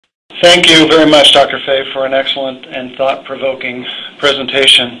Thank you very much, Dr. Fay, for an excellent and thought-provoking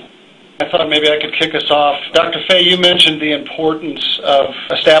presentation. I thought maybe I could kick us off. Dr. Fay, you mentioned the importance of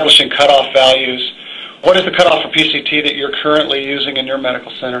establishing cutoff values. What is the cutoff for PCT that you're currently using in your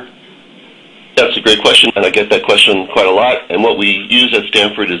medical center? That's a great question, and I get that question quite a lot. And what we use at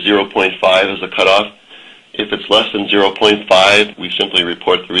Stanford is 0.5 as a cutoff. If it's less than 0.5, we simply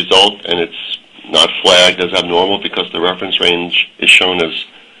report the result, and it's not flagged as abnormal because the reference range is shown as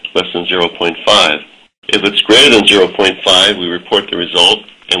less than 0.5. If it's greater than 0.5, we report the result,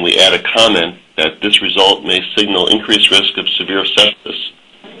 and we add a comment that this result may signal increased risk of severe sepsis,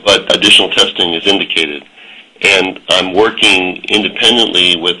 but additional testing is indicated. And I'm working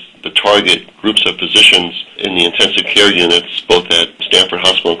independently with the target groups of physicians in the intensive care units, both at Stanford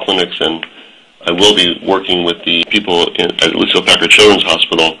Hospital and clinics, and I will be working with the people at Lucile Packard Children's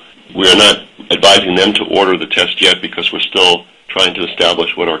Hospital. We are not advising them to order the test yet because we're still trying to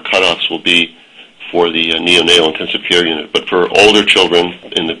establish what our cutoffs will be for the neonatal intensive care unit. But for older children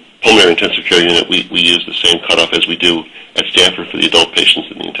in the pulmonary intensive care unit, we use the same cutoff as we do at Stanford for the adult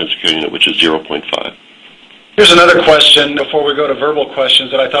patients in the intensive care unit, which is 0.5. Here's another question before we go to verbal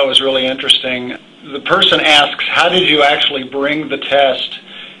questions that I thought was really interesting. The person asks, how did you actually bring the test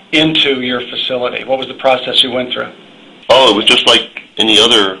into your facility? What was the process you went through? Oh, it was just like any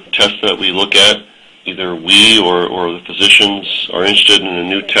other test that we look at. Either we or the physicians are interested in a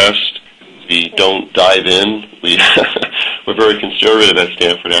new test. We don't dive in. We're very conservative at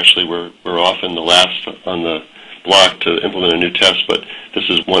Stanford. Actually, we're often the last on the block to implement a new test, but this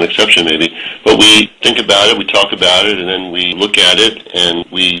is one exception maybe. But we think about it, we talk about it, and then we look at it, and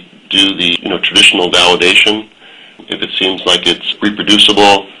we do the traditional validation. If it seems like it's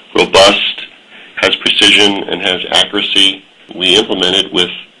reproducible, robust, has precision, and has accuracy, we implement it with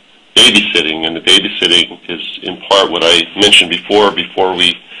babysitting, and the babysitting is in part what I mentioned before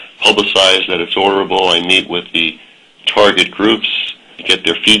we publicize that it's orderable. I meet with the target groups, get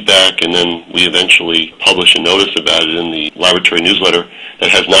their feedback, and then we eventually publish a notice about it in the laboratory newsletter. That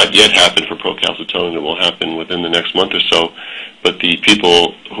has not yet happened for Procalcitonin. It will happen within the next month or so, but the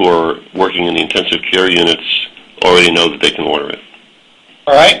people who are working in the intensive care units already know that they can order it.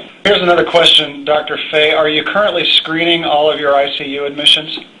 All right. Here's another question, Dr. Fay. Are you currently screening all of your ICU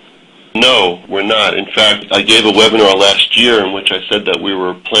admissions? No, we're not. In fact, I gave a webinar last year in which I said that we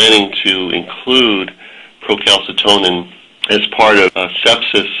were planning to include Procalcitonin as part of a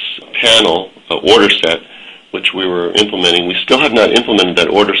sepsis panel order set, which we were implementing. We still have not implemented that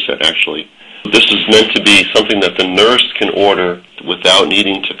order set, actually. This is meant to be something that the nurse can order without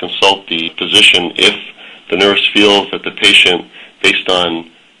needing to consult the physician if the nurse feels that the patient, based on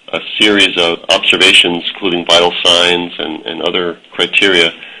a series of observations, including vital signs and other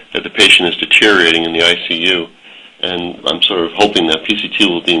criteria, that the patient is deteriorating in the ICU. And I'm sort of hoping that PCT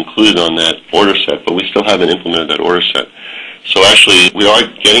will be included on that order set, but we still haven't implemented that order set. So actually, we are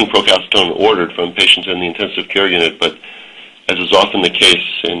getting Procalcitonin ordered from patients in the intensive care unit, but as is often the case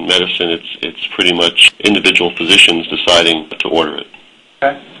in medicine, it's pretty much individual physicians deciding to order it.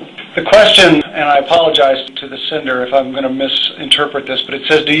 Okay. The question, and I apologize to the sender if I'm going to misinterpret this, but it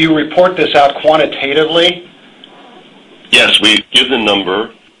says, do you report this out quantitatively? Yes, we give the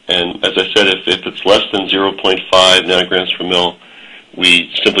number, and as I said, if it's less than 0.5 nanograms per mil,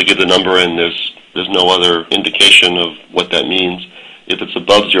 we simply give the number, and there's no other indication of what that means. If it's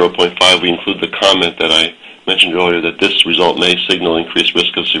above 0.5, we include the comment that I mentioned earlier that this result may signal increased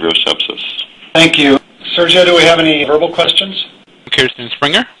risk of severe sepsis. Thank you. Sergio, do we have any verbal questions? Kirsten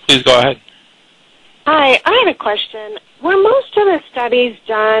Springer, please go ahead. Hi, I have a question. Were most of the studies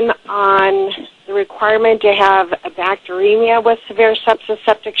done on the requirement to have a bacteremia with severe sepsis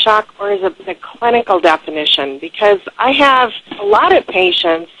septic shock, or is it the clinical definition? Because I have a lot of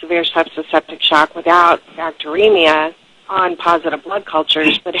patients, severe sepsis septic shock, without bacteremia on positive blood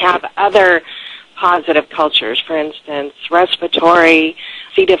cultures, but have other positive cultures, for instance, respiratory,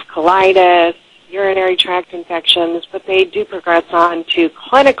 C. diff colitis, urinary tract infections, but they do progress on to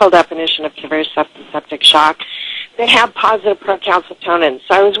clinical definition of severe sepsis septic shock that have positive procalcitonin.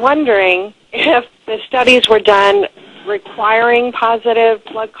 So I was wondering if the studies were done requiring positive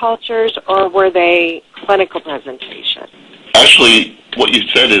blood cultures, or were they clinical presentation? Actually, what you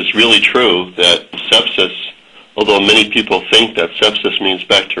said is really true, that sepsis, although many people think that sepsis means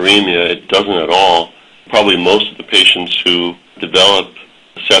bacteremia, it doesn't at all. Probably most of the patients who develop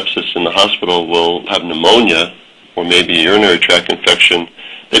sepsis in the hospital will have pneumonia or maybe a urinary tract infection.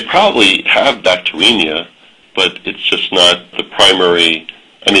 They probably have bacteremia, but it's just not the primary.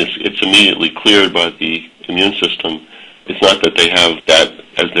 I mean, it's immediately cleared by the immune system. It's not that they have that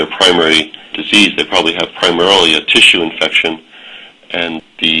as their primary disease. They probably have primarily a tissue infection. and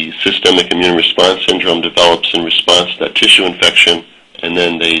the systemic immune response syndrome develops in response to that tissue infection, and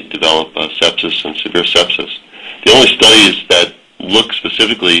then they develop sepsis and severe sepsis. The only studies that look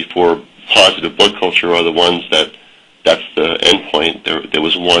specifically for positive blood culture are the ones that's the endpoint. There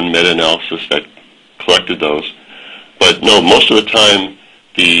was one meta-analysis that collected those. But no, most of the time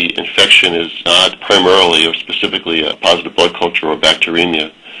the infection is not primarily or specifically a positive blood culture or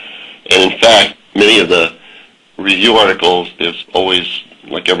bacteremia. And in fact, many of the review articles, there's always,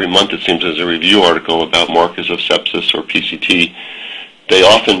 like every month it seems, there's a review article about markers of sepsis or PCT. They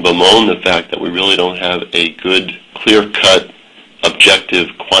often bemoan the fact that we really don't have a good, clear-cut, objective,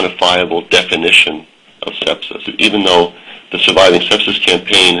 quantifiable definition of sepsis. Even though the Surviving Sepsis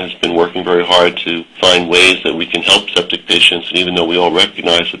campaign has been working very hard to find ways that we can help septic patients, and even though we all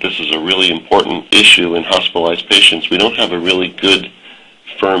recognize that this is a really important issue in hospitalized patients, we don't have a really good,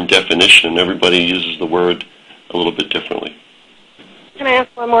 firm definition, and everybody uses the word a little bit differently. Can I ask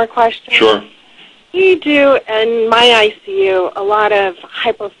one more question? Sure. We do, in my ICU, a lot of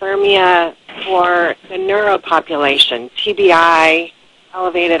hypothermia for the neuro population, TBI,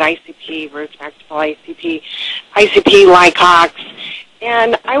 elevated ICP, retractable ICP, Lycox.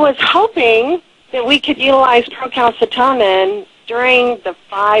 And I was hoping that we could utilize Procalcitonin during the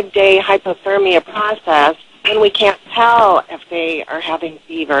 5-day hypothermia process when we can't tell if they are having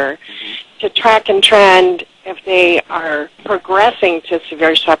fever, to track and trend if they are progressing to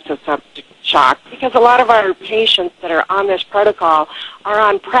severe sepsis septic shock, because a lot of our patients that are on this protocol are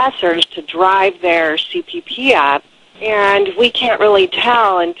on pressors to drive their CPP up, and we can't really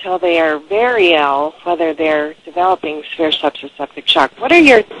tell until they are very ill whether they're developing severe sepsis septic shock. What are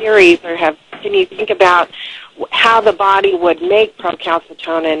your theories, or can you think about how the body would make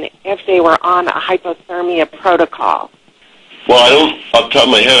Procalcitonin if they were on a hypothermia protocol? Well, off the top of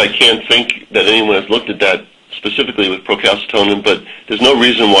my head, I can't think that anyone has looked at that specifically with Procalcitonin, but there's no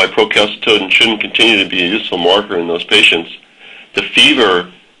reason why Procalcitonin shouldn't continue to be a useful marker in those patients. The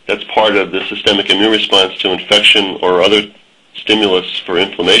fever that's part of the systemic immune response to infection or other stimulus for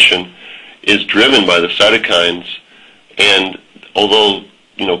inflammation is driven by the cytokines, and although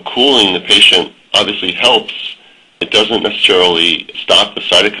cooling the patient obviously helps, it doesn't necessarily stop the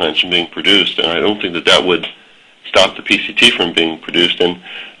cytokines from being produced, and I don't think that would stop the PCT from being produced. And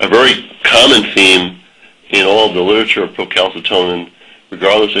a very common theme in all of the literature of Procalcitonin,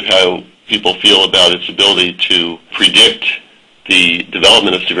 regardless of how people feel about its ability to predict the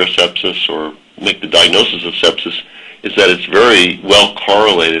development of severe sepsis or make the diagnosis of sepsis, is that it's very well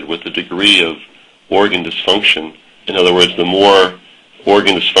correlated with the degree of organ dysfunction. In other words, the more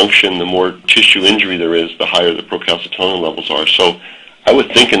organ dysfunction, the more tissue injury there is, the higher the Procalcitonin levels are. So I would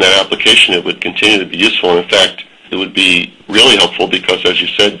think in that application it would continue to be useful. In fact, it would be really helpful because, as you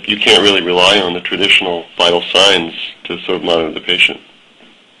said, you can't really rely on the traditional vital signs to sort of monitor the patient.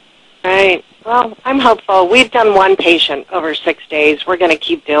 Right. Well, I'm hopeful. We've done one patient over 6 days. We're going to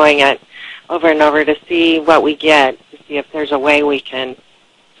keep doing it over and over to see what we get, to see if there's a way we can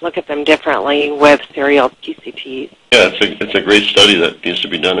look at them differently with serial PCTs. Yeah, it's a great study that needs to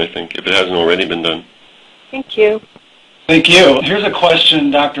be done, I think, if it hasn't already been done. Thank you. Thank you. Here's a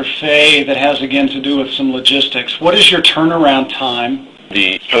question, Dr. Fay, that has, again, to do with some logistics. What is your turnaround time?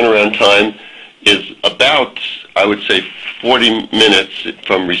 The turnaround time is about, I would say, 40 minutes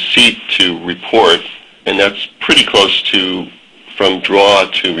from receipt to report, and that's pretty close to from draw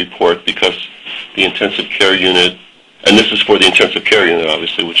to report, because the intensive care unit, and this is for the intensive care unit,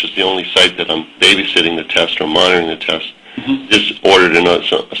 obviously, which is the only site that I'm babysitting the test or monitoring the test, is ordered in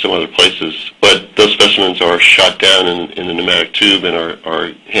some other places. But those specimens are shot down in the pneumatic tube and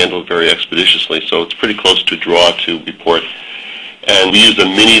are handled very expeditiously, so it's pretty close to draw to report. And we use a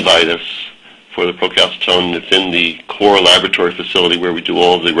mini Vitus for the Procalcitonin. It's in the core laboratory facility where we do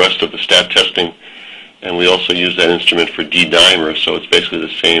all of the rest of the stat testing, and we also use that instrument for D-dimer, so it's basically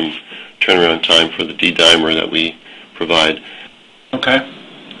the same turnaround time for the D-dimer that we provide. Okay.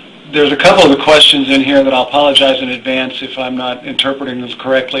 There's a couple of the questions in here that I'll apologize in advance if I'm not interpreting them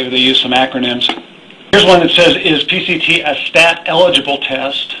correctly, or they use some acronyms. Here's one that says, is PCT a stat-eligible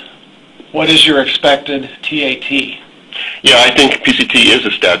test? What is your expected TAT? Yeah, I think PCT is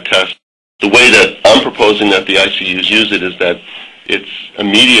a stat test. The way that I'm proposing that the ICUs use it is that it's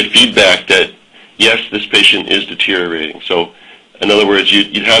immediate feedback that, yes, this patient is deteriorating. So, in other words,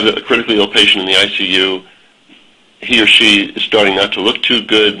 you'd have a critically ill patient in the ICU. He or she is starting not to look too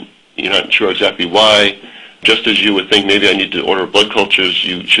good. You're not sure exactly why. Just as you would think maybe I need to order blood cultures,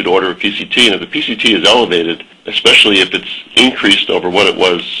 you should order a PCT. And if the PCT is elevated, especially if it's increased over what it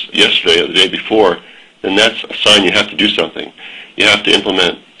was yesterday or the day before, then that's a sign you have to do something. You have to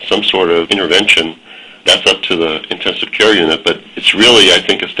implement some sort of intervention. that's up to the intensive care unit, but it's really, I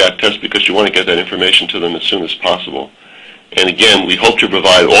think, a stat test because you want to get that information to them as soon as possible. And again, we hope to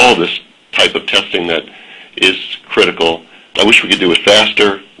provide all this type of testing that is critical. I wish we could do it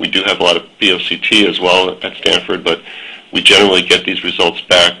faster. We do have a lot of BOCT as well at Stanford, but we generally get these results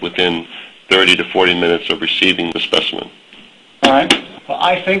back within 30 to 40 minutes of receiving the specimen. All right. Well,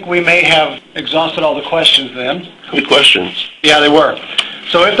 I think we may have exhausted all the questions then. Good questions. Yeah, they were.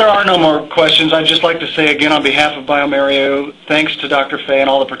 So if there are no more questions, I'd just like to say again on behalf of bioMérieux, thanks to Dr. Fay and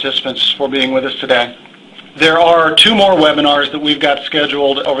all the participants for being with us today. There are 2 more webinars that we've got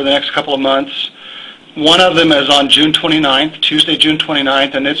scheduled over the next couple of months. One of them is on June 29th, Tuesday, June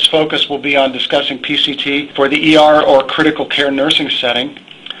 29th, and its focus will be on discussing PCT for the ER or critical care nursing setting.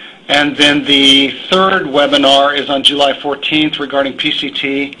 And then the third webinar is on July 14th regarding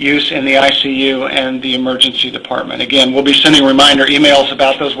PCT use in the ICU and the emergency department. Again, we'll be sending reminder emails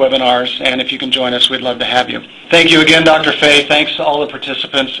about those webinars, and if you can join us, we'd love to have you. Thank you again, Dr. Fay. Thanks to all the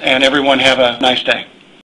participants, and everyone have a nice day.